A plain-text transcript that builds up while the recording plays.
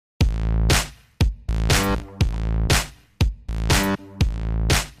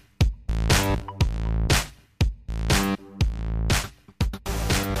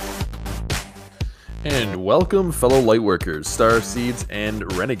And welcome, fellow lightworkers, starseeds,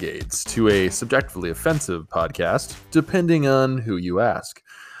 and renegades, to a subjectively offensive podcast, depending on who you ask.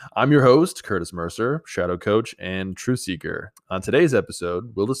 I'm your host, Curtis Mercer, Shadow Coach and Truth Seeker. On today's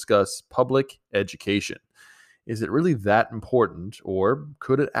episode, we'll discuss public education. Is it really that important, or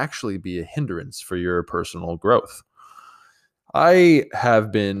could it actually be a hindrance for your personal growth? I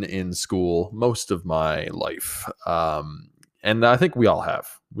have been in school most of my life, and I think we all have.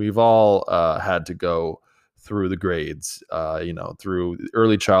 We've all had to go through the grades, through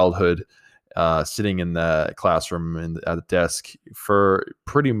early childhood, sitting in the classroom and at the desk for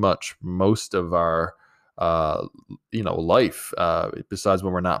pretty much most of our, life. Besides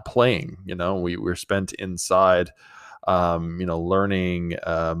when we're not playing, we're spent inside, learning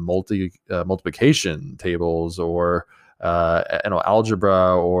multiplication tables or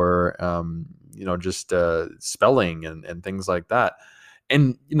algebra or just spelling and things like that.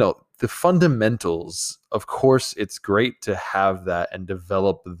 And the fundamentals, of course, it's great to have that and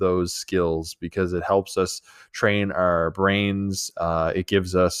develop those skills because it helps us train our brains. It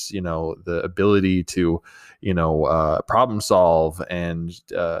gives us the ability to problem solve, and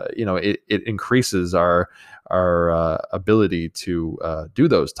it increases our ability to do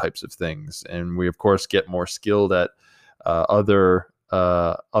those types of things. And we of course get more skilled at other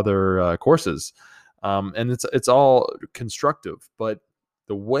courses, and it's all constructive. But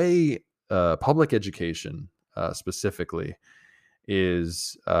the way public education specifically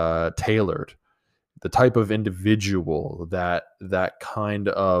is tailored, the type of individual that kind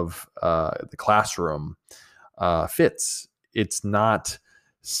of the classroom fits, it's not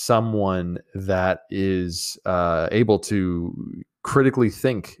someone that is able to critically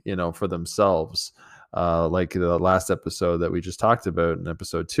think for themselves, like the last episode that we just talked about in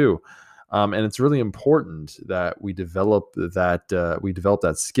episode 2. And it's really important that we develop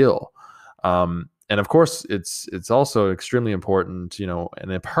that skill. And of course, it's also extremely important,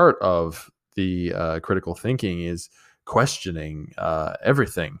 and a part of the critical thinking is questioning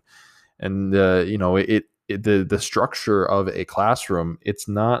everything. And the structure of a classroom, it's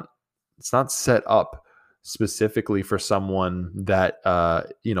not set up specifically for someone that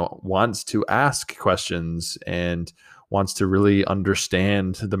wants to ask questions and wants to really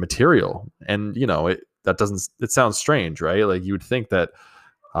understand the material. And it sounds strange, right? Like you would think that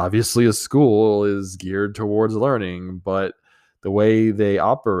obviously a school is geared towards learning, but the way they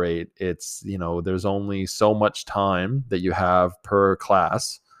operate, it's there's only so much time that you have per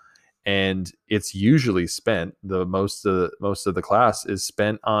class, and it's usually spent, the most of the class is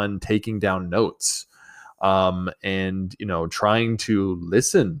spent on taking down notes, and trying to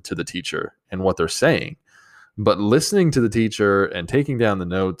listen to the teacher and what they're saying. But listening to the teacher and taking down the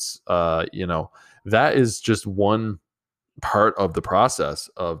notes, that is just one part of the process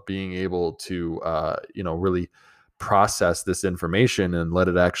of being able to really process this information and let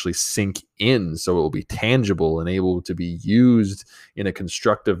it actually sink in, so it will be tangible and able to be used in a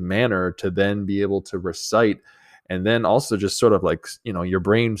constructive manner to then be able to recite, and then also just sort of like your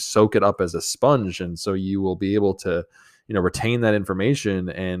brain soak it up as a sponge, and so you will be able to retain that information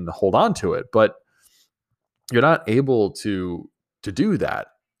and hold on to it. But you're not able to do that,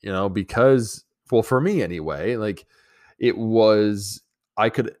 because, well, for me anyway, like it was, I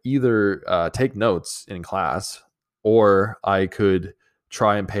could either take notes in class, or I could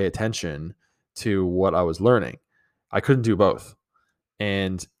try and pay attention to what I was learning. I couldn't do both.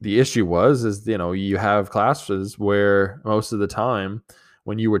 And the issue is you have classes where most of the time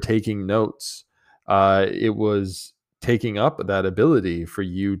when you were taking notes, it was taking up that ability for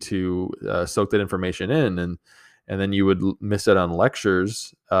you to soak that information in, and then you would miss it on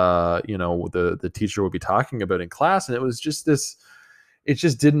lectures. The teacher would be talking about in class, and it was just this. It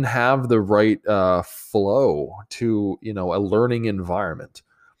just didn't have the right flow to a learning environment.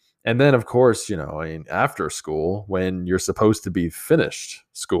 And then, of course, after school, when you're supposed to be finished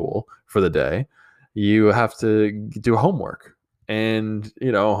school for the day, you have to do homework. And,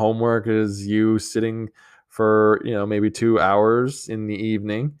 homework is you sitting for, maybe 2 hours in the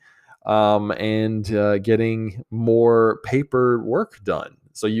evening, and getting more paper work done,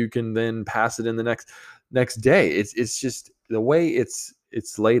 so you can then pass it in the next day. It's just the way it's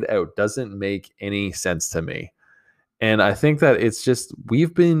laid out doesn't make any sense to me. And I think that it's just,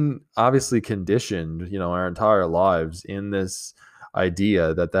 we've been obviously conditioned, our entire lives in this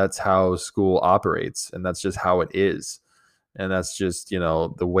idea that that's how school operates, and that's just how it is. And that's just,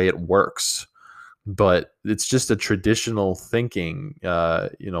 the way it works. But it's just a traditional thinking,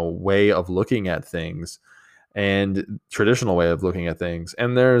 way of looking at things, and traditional way of looking at things.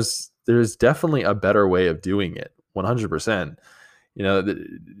 And there's definitely a better way of doing it, 100%.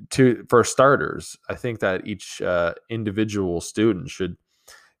 For starters, I think that each individual student should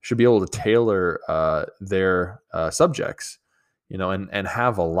be able to tailor their subjects, and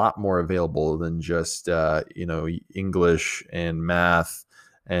have a lot more available than just English and math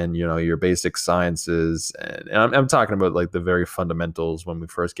and your basic sciences. And I'm talking about like the very fundamentals when we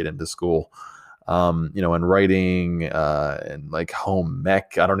first get into school. And writing and like home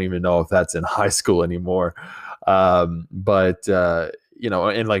ec. I don't even know if that's in high school anymore. But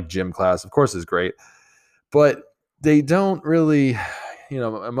in like gym class, of course, is great, but they don't really,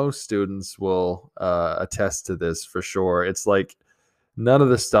 most students will attest to this for sure. It's like none of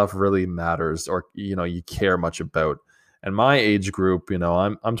this stuff really matters, or you care much about. And my age group,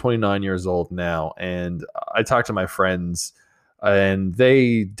 I'm 29 years old now, and I talk to my friends, and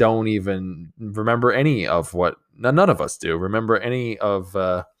they don't even remember any of what none of us do remember any of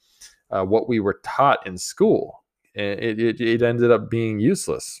what we were taught in school. It ended up being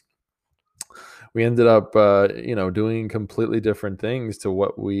useless. We ended up doing completely different things to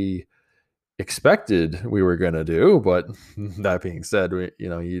what we expected we were going to do. But that being said,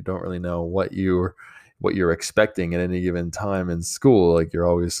 you don't really know what you're expecting at any given time in school. Like, you're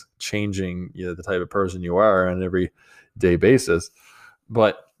always changing the type of person you are on an everyday basis.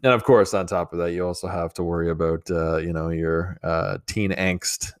 But and of course, on top of that, you also have to worry about your teen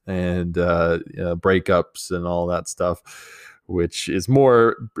angst and breakups and all that stuff, which is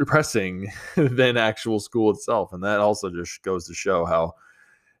more pressing than actual school itself. And that also just goes to show how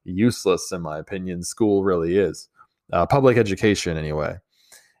useless, in my opinion, school really is. Public education, anyway.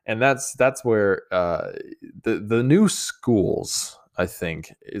 And that's where the new schools, I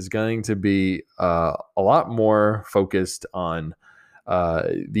think, is going to be a lot more focused on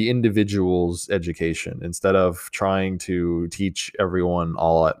the individual's education, instead of trying to teach everyone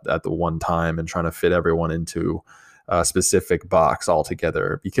all at the one time and trying to fit everyone into a specific box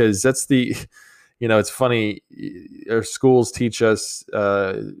altogether. Because that's it's funny, our schools teach us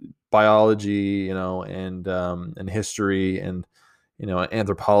biology, and history, and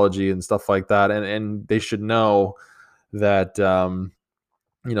anthropology and stuff like that, and they should know that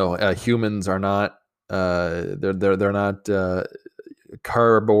humans are not they're not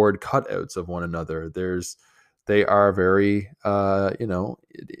cardboard cutouts of one another. They are very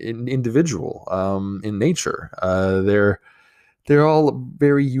individual in nature. They're all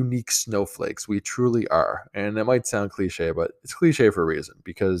very unique snowflakes. We truly are. And it might sound cliche, but it's cliche for a reason,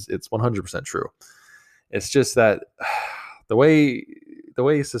 because it's 100% true. It's just that the way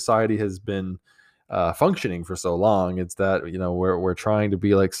society has been functioning for so long, it's that we're trying to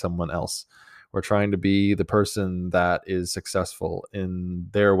be like someone else. We're trying to be the person that is successful in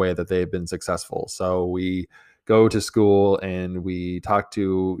their way that they've been successful. So we go to school and we talk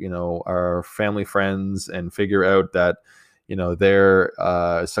to our family friends and figure out that they're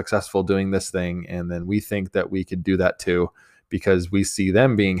successful doing this thing, and then we think that we could do that too, because we see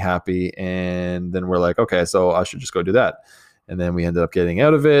them being happy, and then we're like, okay, so I should just go do that. And then we ended up getting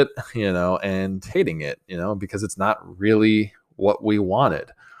out of it, and hating it, because it's not really what we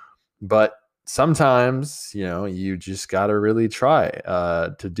wanted. But sometimes, you just got to really try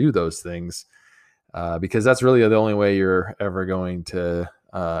to do those things, because that's really the only way you're ever going to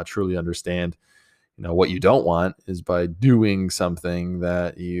truly understand what you don't want, is by doing something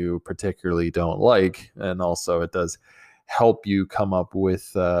that you particularly don't like. And also, it does help you come up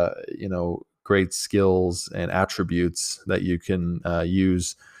with great skills and attributes that you can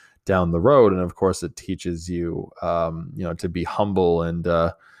use down the road. And of course, it teaches you to be humble, and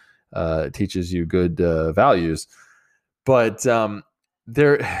teaches you good values. But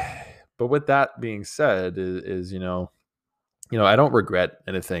but with that being said, is I don't regret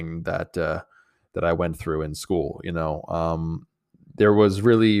anything that I went through in school. There was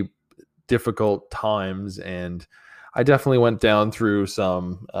really difficult times, and I definitely went down through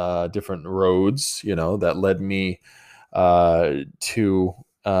some different roads, that led me to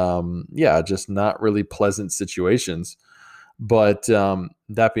just not really pleasant situations. But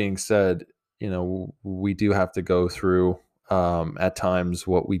that being said, we do have to go through at times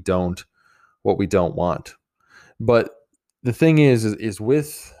what we don't want. But the thing is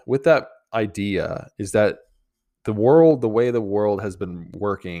with that idea, is that the way the world has been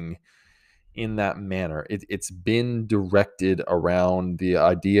working in that manner, it's been directed around the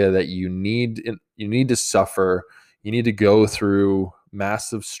idea that you need to suffer, you need to go through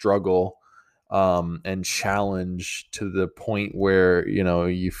massive struggle and challenge, to the point where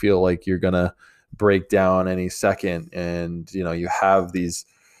you feel like you're gonna break down any second, and you have these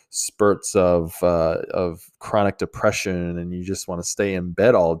spurts of chronic depression, and you just want to stay in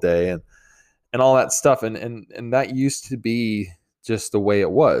bed all day, and all that stuff. And that used to be just the way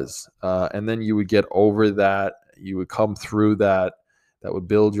it was. And then you would get over that. You would come through that. That would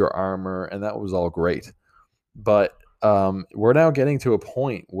build your armor, and that was all great. But we're now getting to a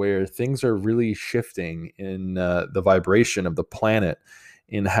point where things are really shifting in the vibration of the planet,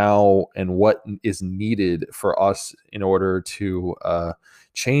 in how and what is needed for us in order to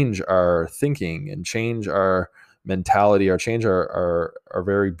change our thinking and change our mentality, or change our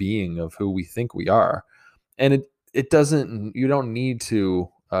very being of who we think we are. And it doesn't, you don't need to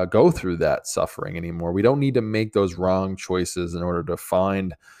go through that suffering anymore. We don't need to make those wrong choices in order to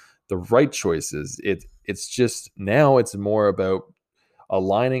find the right choices. It's just, now it's more about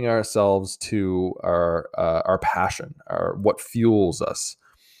aligning ourselves to our passion, our what fuels us.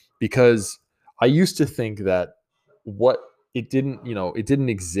 Because I used to think that what it didn't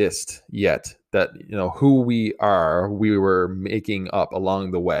exist yet, that who we are, we were making up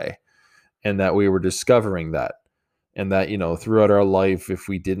along the way, and that we were discovering that, and that throughout our life, if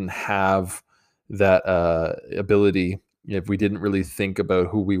we didn't have that ability, if we didn't really think about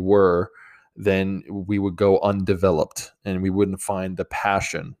who we were, then we would go undeveloped, and we wouldn't find the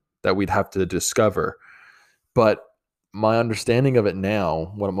passion that we'd have to discover. But my understanding of it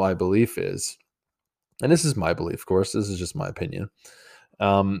now, what my belief is, and this is my belief, of course, this is just my opinion,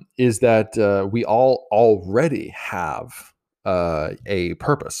 is that we all already have a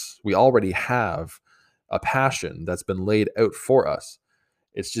purpose. We already have a passion that's been laid out for us.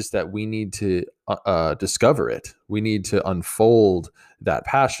 It's just that we need to discover it. We need to unfold that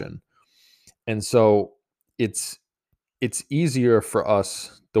passion. And so it's easier for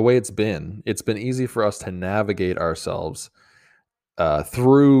us the way it's been. It's been easy for us to navigate ourselves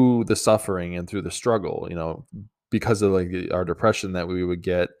through the suffering and through the struggle, because of like our depression that we would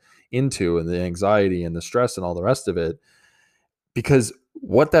get into, and the anxiety and the stress and all the rest of it. Because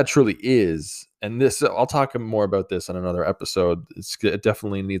what that truly is, and this, I'll talk more about this on another episode. It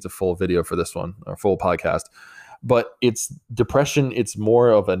definitely needs a full video for this one, or full podcast. But it's depression. It's more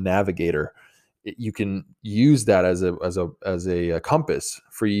of a navigator. You can use that as a compass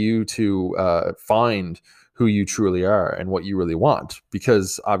for you to find who you truly are and what you really want.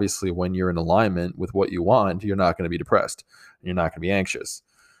 Because obviously, when you're in alignment with what you want, you're not going to be depressed. You're not going to be anxious.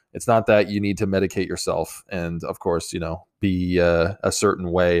 It's not that you need to medicate yourself and, of course, be a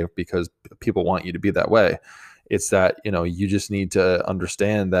certain way because people want you to be that way. It's that, you just need to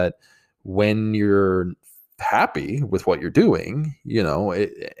understand that when you're happy with what you're doing,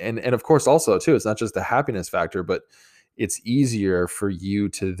 and of course also too, it's not just the happiness factor, but it's easier for you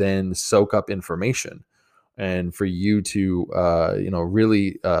to then soak up information, and for you to,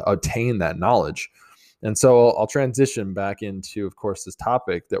 really obtain that knowledge. And so I'll transition back into, of course, this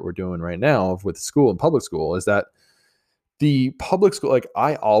topic that we're doing right now with school and public school, is that the public school, like,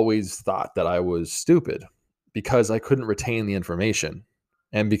 I always thought that I was stupid because I couldn't retain the information.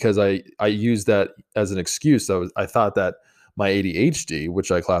 And because I used that as an excuse. I thought that my ADHD,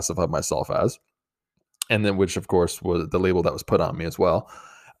 which I classified myself as, and then which, of course, was the label that was put on me as well,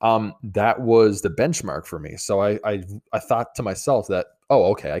 that was the benchmark for me. So I thought to myself that, oh,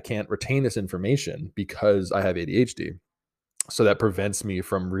 okay, I can't retain this information because I have ADHD. So that prevents me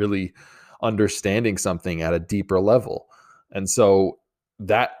from really understanding something at a deeper level. And so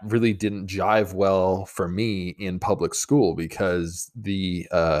that really didn't jive well for me in public school, because the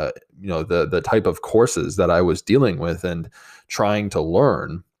type of courses that I was dealing with and trying to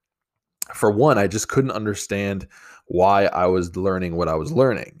learn, for one, I just couldn't understand why I was learning what I was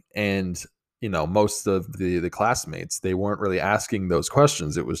learning. And, most of the classmates, they weren't really asking those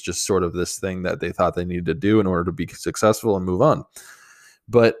questions. It was just sort of this thing that they thought they needed to do in order to be successful and move on.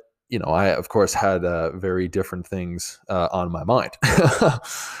 But, I, of course, had very different things on my mind.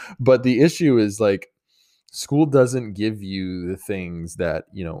 But the issue is, like, school doesn't give you the things that,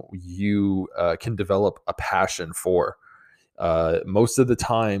 you can develop a passion for. Most of the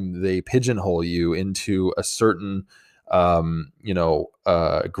time they pigeonhole you into a certain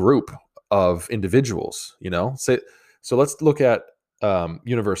group of individuals. So let's look at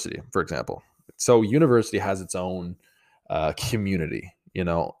university, for example. So university has its own community.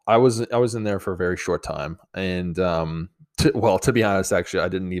 I was in there for a very short time, and to be honest, actually, I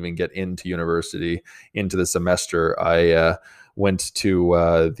didn't even get into university into the semester. I went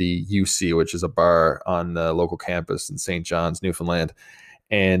to the UC, which is a bar on the local campus in St. John's, Newfoundland,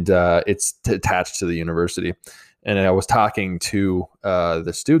 and it's attached to the university. And I was talking to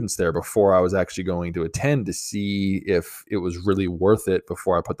the students there before I was actually going to attend, to see if it was really worth it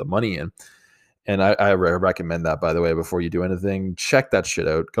before I put the money in. And I recommend that, by the way, before you do anything, check that shit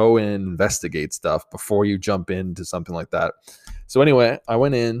out. Go in, investigate stuff before you jump into something like that. So anyway, I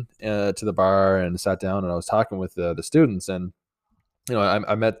went in to the bar and sat down, and I was talking with the students, and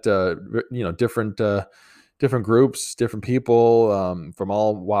I met different groups, different people from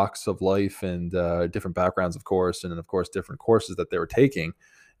all walks of life and different backgrounds, of course, and then of course different courses that they were taking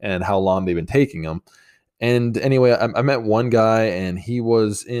and how long they've been taking them. And anyway, I met one guy, and he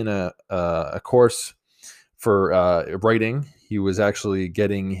was in a course for writing. He was actually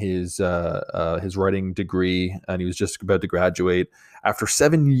getting his writing degree, and he was just about to graduate after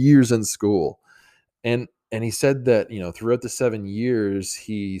 7 years in school. And he said that throughout the 7 years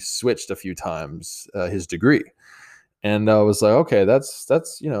he switched a few times his degree. And I was like, okay, that's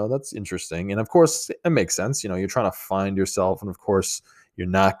interesting. And of course, it makes sense. You're trying to find yourself, and of course, you're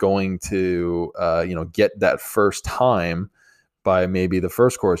not going to get that first time by maybe the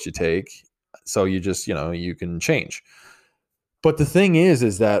first course you take. So you just you can change. But the thing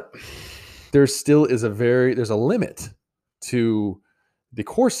is that there still is there's a limit to the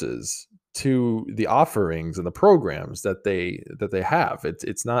courses, to the offerings and the programs that they have.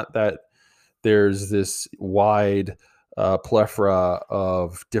 It's not that there's this wide plethora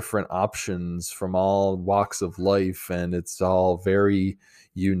of different options from all walks of life, and it's all very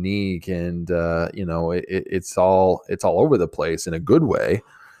unique, and it's all over the place in a good way.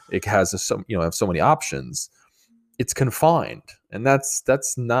 It has have so many options. It's confined, and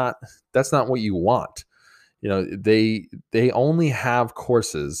that's not what you want. They only have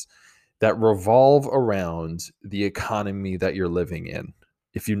courses that revolve around the economy that you're living in.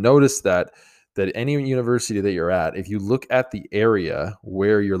 If you notice that any university that you're at, if you look at the area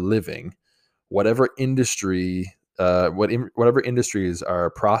where you're living, whatever industry, whatever industries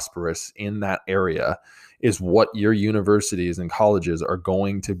are prosperous in that area, is what your universities and colleges are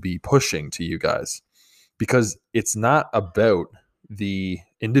going to be pushing to you guys, because it's not about the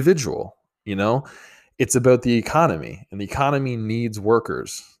individual. It's about the economy, and the economy needs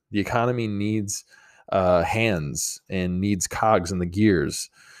workers. The economy needs hands and needs cogs in the gears.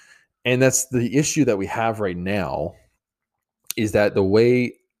 And that's the issue that we have right now, is that the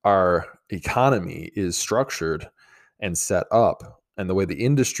way our economy is structured and set up, and the way the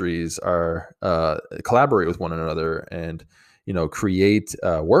industries are collaborate with one another and create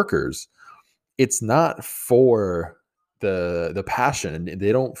workers, it's not for the passion.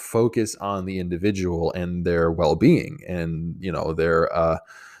 They don't focus on the individual and their well-being and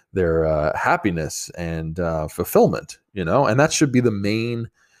their happiness and fulfillment. And that should be the main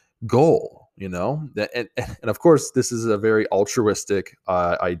goal. And of course, this is a very altruistic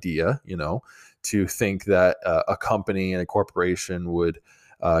idea, to think that a company and a corporation would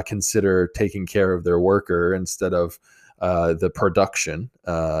consider taking care of their worker instead of the production.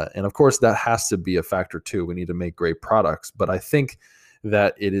 And of course, that has to be a factor too. We need to make great products. But I think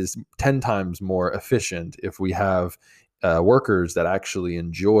that it is 10 times more efficient if we have workers that actually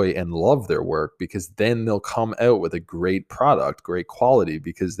enjoy and love their work, because then they'll come out with a great product, great quality,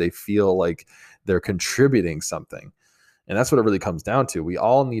 because they feel like they're contributing something. And that's what it really comes down to. We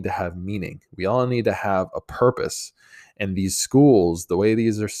all need to have meaning. We all need to have a purpose. And these schools, the way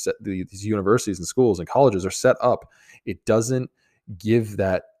these universities and schools and colleges are set up, it doesn't give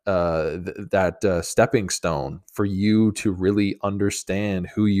that stepping stone for you to really understand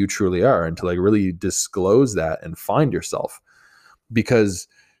who you truly are, and to really disclose that and find yourself. Because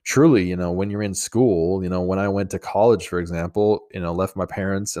truly, when you're in school, when I went to college, for example, left my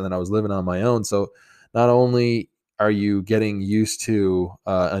parents, and then I was living on my own. So not only are you getting used to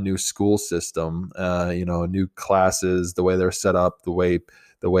a new school system, new classes, the way they're set up, the way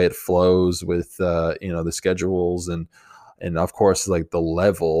it flows with the schedules, and of course, like the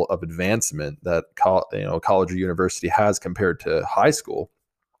level of advancement that college or university has compared to high school.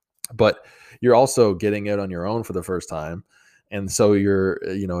 But you're also getting out on your own for the first time, and so you're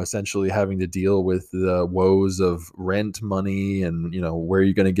essentially having to deal with the woes of rent money, and where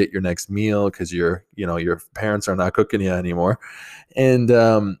you're going to get your next meal, because your parents are not cooking you anymore, and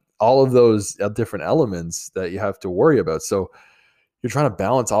all of those different elements that you have to worry about. So you're trying to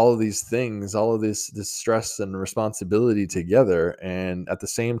balance all of these things, all of this stress and responsibility together, and at the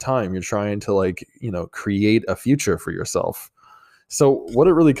same time you're trying to create a future for yourself. So what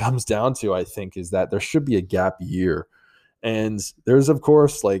it really comes down to, I think, is that there should be a gap year. And there's, of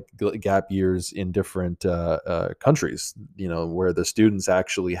course, gap years in different countries, where the students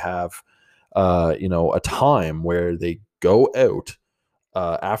actually have a time where they go out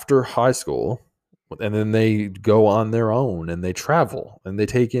after high school, and then they go on their own, and they travel, and they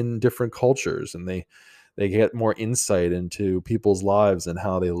take in different cultures, and they get more insight into people's lives and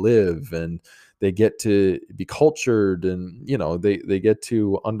how they live, and they get to be cultured, and they get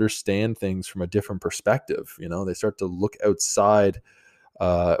to understand things from a different perspective. They start to look outside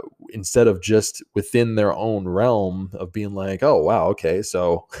uh, instead of just within their own realm of being like, oh wow, okay,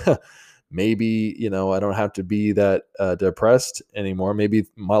 so maybe I don't have to be that depressed anymore. Maybe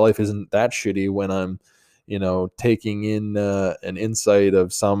my life isn't that shitty when I'm taking in an insight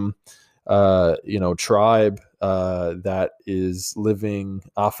of some tribe that is living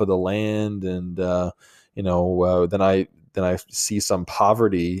off of the land, and then I see some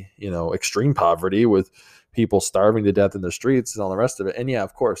poverty, extreme poverty with people starving to death in the streets and all the rest of it. And yeah,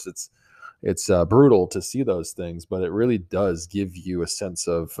 of course, it's brutal to see those things, but it really does give you a sense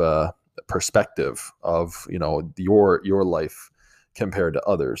of perspective of your life compared to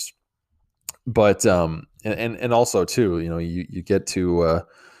others. But and also too, you get to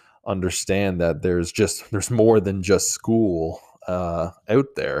understand that there's more than just school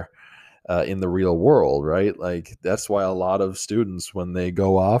out there in the real world, right? Like that's why a lot of students, when they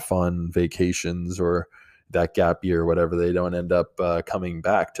go off on vacations or that gap year or whatever, they don't end up coming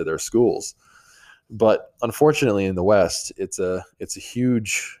back to their schools. But unfortunately, in the West, it's a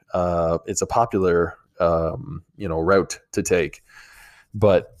huge it's a popular route to take.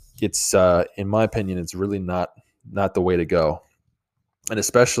 But it's in my opinion, it's really not the way to go, and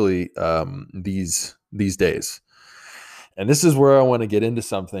especially these days. And this is where I want to get into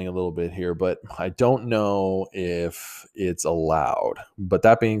something a little bit here, but I don't know if it's allowed. But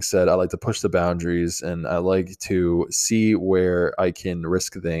that being said, I like to push the boundaries, and I like to see where I can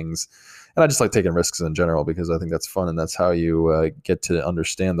risk things. And I just like taking risks in general because I think that's fun, and that's how you get to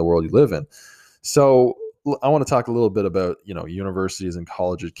understand the world you live in. So I want to talk a little bit about universities and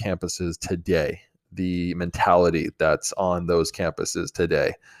colleges, campuses today, the mentality that's on those campuses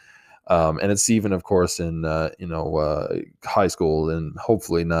today. And it's even, of course, in high school and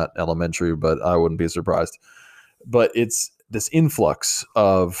hopefully not elementary, but I wouldn't be surprised. But it's this influx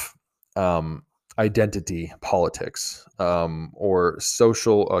of identity politics or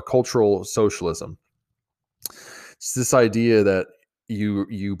cultural socialism. It's this idea that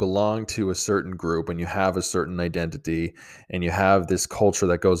you belong to a certain group and you have a certain identity, and you have this culture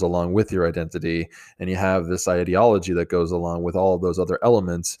that goes along with your identity, and you have this ideology that goes along with all of those other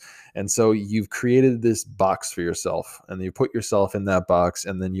elements. And so you've created this box for yourself, and you put yourself in that box,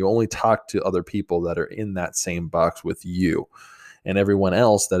 and then you only talk to other people that are in that same box with you. And everyone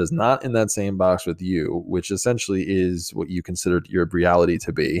else that is not in that same box with you, which essentially is what you consider your reality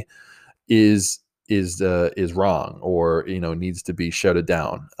to be, is wrong, or needs to be shouted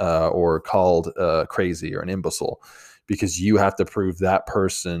down or called crazy or an imbecile, because you have to prove that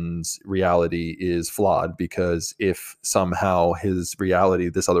person's reality is flawed. Because if somehow his reality,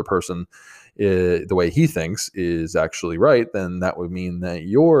 this other person, the way he thinks is actually right, then that would mean that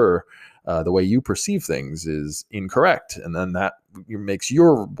the way you perceive things is incorrect, and then that makes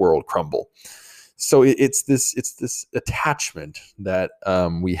your world crumble. So it's this attachment that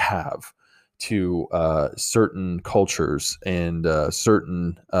we have to certain cultures and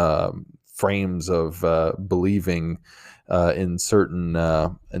certain frames of believing in certain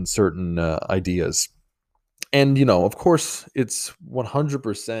ideas. And of course, it's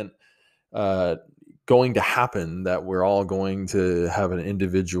 100% going to happen that we're all going to have an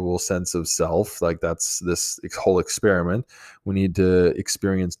individual sense of self. Like that's this whole experiment. We need to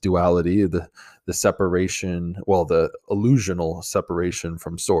experience duality, the separation, well, the illusional separation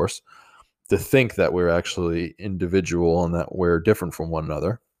from source, to think that we're actually individual and that we're different from one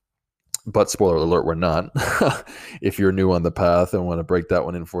another. But spoiler alert, we're not. If you're new on the path, I want to break that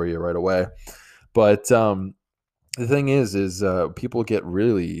one in for you right away. But the thing is people get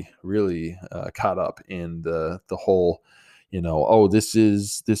really, really caught up in the whole, oh, this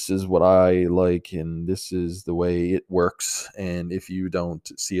is what I like, and this is the way it works. And if you don't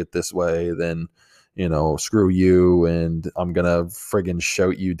see it this way, then screw you, and I'm gonna friggin'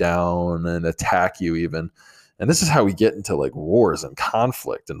 shout you down and attack you even. And this is how we get into like wars and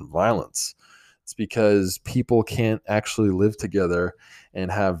conflict and violence. It's because people can't actually live together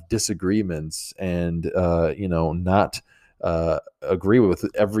and have disagreements and not agree with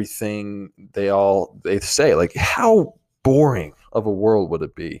everything they say. Like, how boring of a world would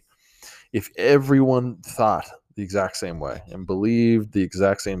it be if everyone thought the exact same way and believed the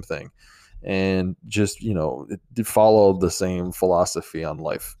exact same thing, and just followed the same philosophy on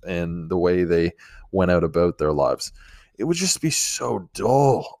life and the way they went out about their lives? It would just be so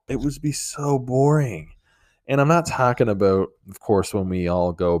dull. It would be so boring. And I'm not talking about, of course, when we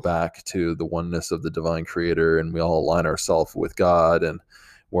all go back to the oneness of the divine creator and we all align ourselves with God, and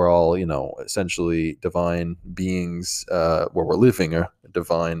we're all essentially divine beings, where we're living a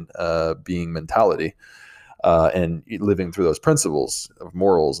divine being mentality, and living through those principles of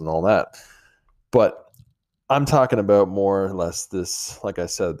morals and all that. But I'm talking about more or less this, like I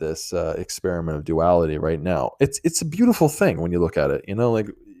said, this experiment of duality right now. It's a beautiful thing when you look at it. Like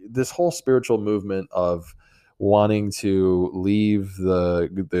this whole spiritual movement of wanting to leave the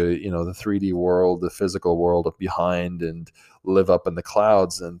 3D world, the physical world behind, and live up in the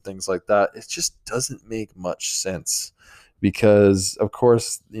clouds and things like that. It just doesn't make much sense because, of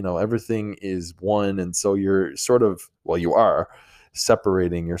course, everything is one, and so you're sort of, well, you are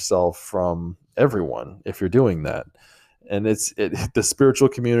separating yourself from everyone if you're doing that. And the spiritual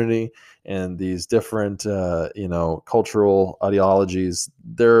community and these different cultural ideologies,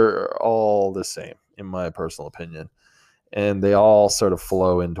 they're all the same in my personal opinion, and they all sort of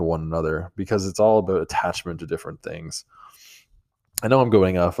flow into one another because it's all about attachment to different things. I know I'm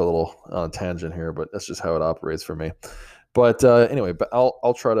going off a little tangent here, but that's just how it operates for me. But anyway, but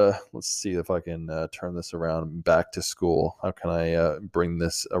I'll try to, let's see if I can turn this around back to school. How can I bring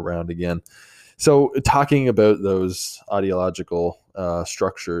this around again? So talking about those ideological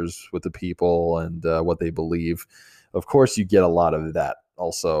structures with the people and what they believe, of course, you get a lot of that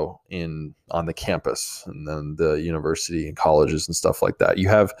also on the campus and then the university and colleges and stuff like that. You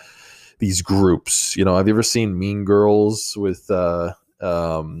have these groups. Have you ever seen Mean Girls with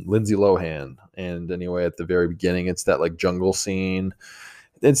Lindsay Lohan? And anyway, at the very beginning, it's that like jungle scene.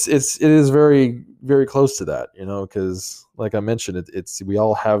 It is very, very close to that, because like I mentioned, it's we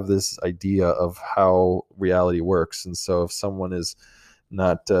all have this idea of how reality works, and so if someone is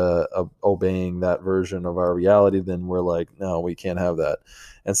not obeying that version of our reality, then we're like, no, we can't have that.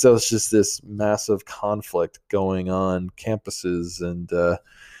 And so it's just this massive conflict going on campuses, and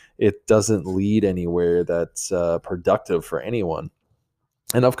it doesn't lead anywhere that's productive for anyone.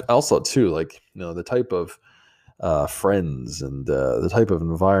 And also too, like the type of friends and the type of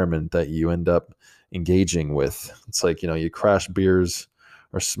environment that you end up engaging with. It's like you crash beers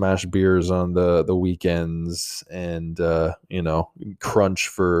or smash beers on the weekends, and crunch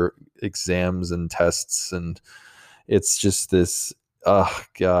for exams and tests, and it's just this. Oh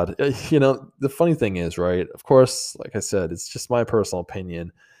God, the funny thing is, right? Of course, like I said, it's just my personal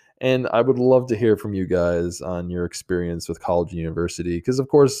opinion, and I would love to hear from you guys on your experience with college and university, because of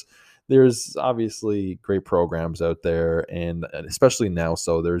course there's obviously great programs out there, and especially now,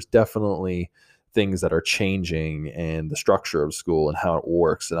 so there's definitely things that are changing and the structure of school and how it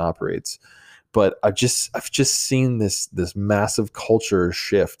works and operates. But I've just seen this massive culture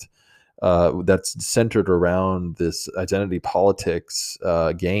shift that's centered around this identity politics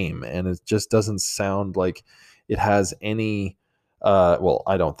game, and it just doesn't sound like it has any. Well,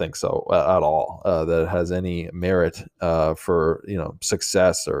 I don't think so at all. That it has any merit for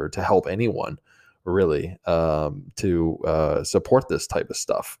success or to help anyone really to support this type of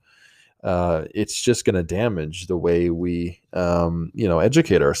stuff. It's just going to damage the way we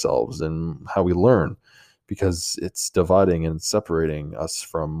educate ourselves and how we learn, because it's dividing and separating us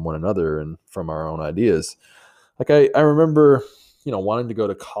from one another and from our own ideas. Like I remember wanting to go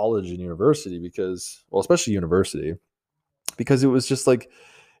to college and university because, well, especially university, because it was just like it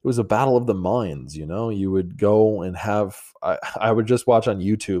was a battle of the minds. You would go and I would just watch on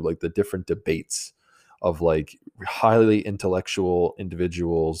YouTube like the different debates of like highly intellectual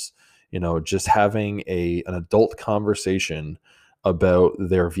individuals, just having an adult conversation about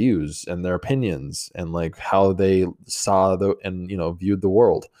their views and their opinions and like how they saw and viewed the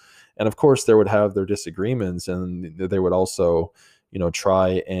world. And of course there would have their disagreements, and they would also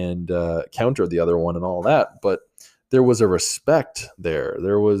try and counter the other one and all that. But there was a respect there.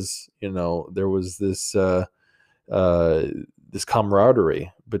 There was uh, this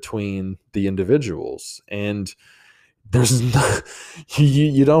camaraderie between the individuals, and there's not,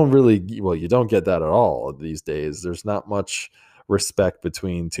 you don't really, well, you don't get that at all these days. There's not much respect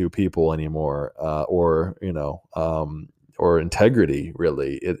between two people anymore, or integrity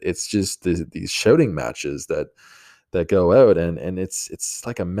really. It's just these shouting matches that go out, and it's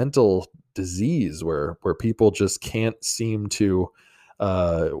like a mental disease where people just can't seem to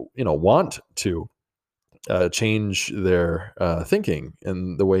want to change their thinking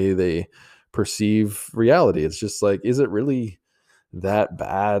and the way they perceive reality. It's just like, is it really that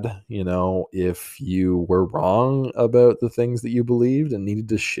bad, if you were wrong about the things that you believed and needed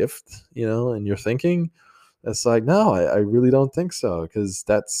to shift, in your thinking? It's like, no, I really don't think so, because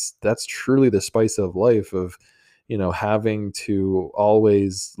that's truly the spice of life, of having to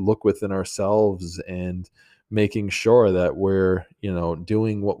always look within ourselves and making sure that we're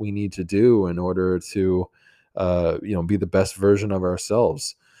doing what we need to do in order to be the best version of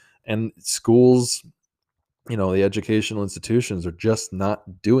ourselves. And schools, the educational institutions are just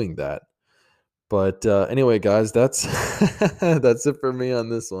not doing that. But anyway, guys, that's that's it for me on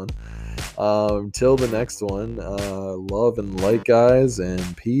this one. Till the next one, love and light, guys,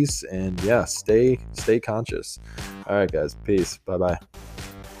 and peace, and yeah, stay conscious. All right, guys, peace. Bye bye.